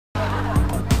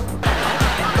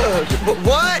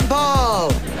What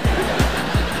ball?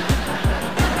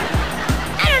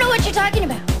 I don't know what you're talking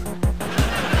about.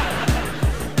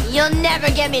 You'll never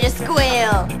get me to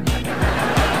squeal.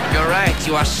 You're right,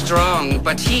 you are strong,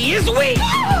 but he is weak.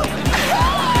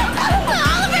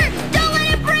 Oliver, don't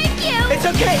let it break you. It's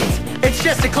okay. It's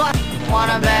just a class.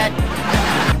 Wanna bet?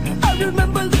 I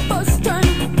remember the first time.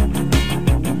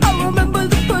 I remember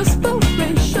the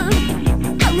perspiration.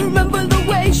 I remember the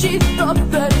way she thought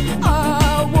that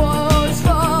I was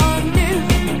funny.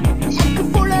 Like a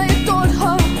fool I adored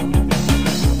her.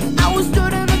 I was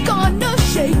stood in a corner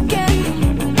shaking.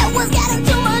 It was getting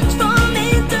too much for me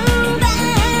to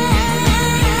bear.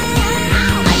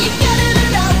 Are you getting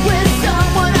enough with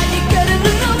someone? Are you getting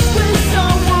enough with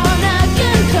someone? I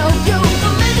can help you. The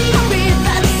minute you read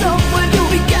that someone,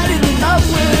 you'll be getting enough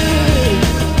with.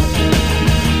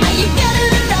 Are you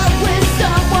getting enough with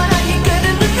someone? Are you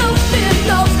getting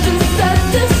enough to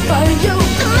satisfy you?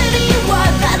 The minute you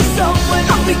want that someone,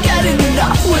 I'll be getting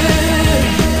enough with.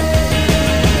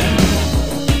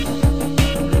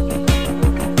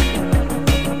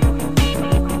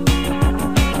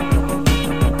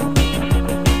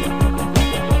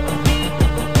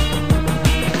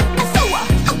 So I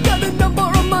got a number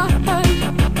on my hand.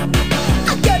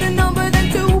 I got a number, then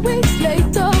 2 weeks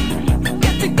later we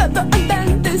get together and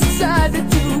then decided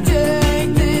to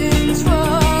take things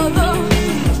further.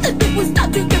 And then we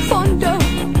start to get fonder.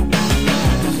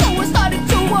 So I started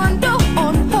to wonder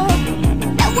on her.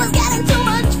 It was getting too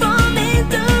much for me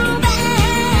to bear.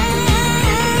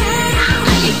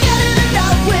 Are you getting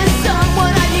enough with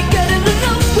someone? Are you getting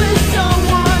enough with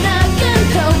someone? I can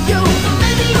help you. The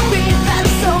minute you read that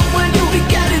someone, you'll be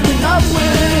getting enough with.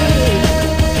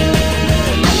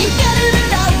 Are you getting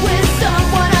enough with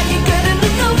someone? Are you getting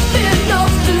enough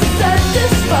to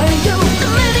satisfy you? The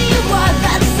minute you want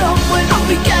that someone, I'll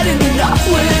be getting enough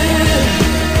with.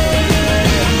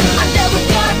 I never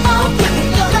got up with a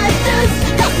girl like this.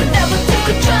 Cause I never took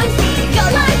a chance with a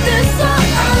girl like this.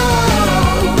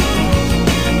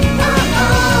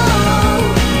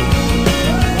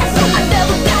 So I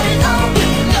never got it on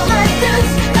with a girl like this.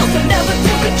 Cause I never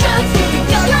took a chance with a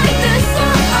girl like this.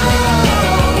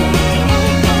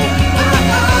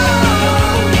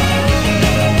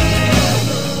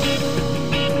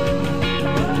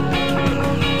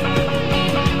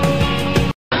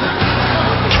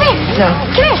 No.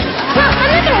 Come here. I'm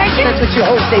not gonna hurt you. That's what you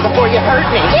always say before you hurt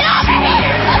me. Get over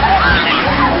here!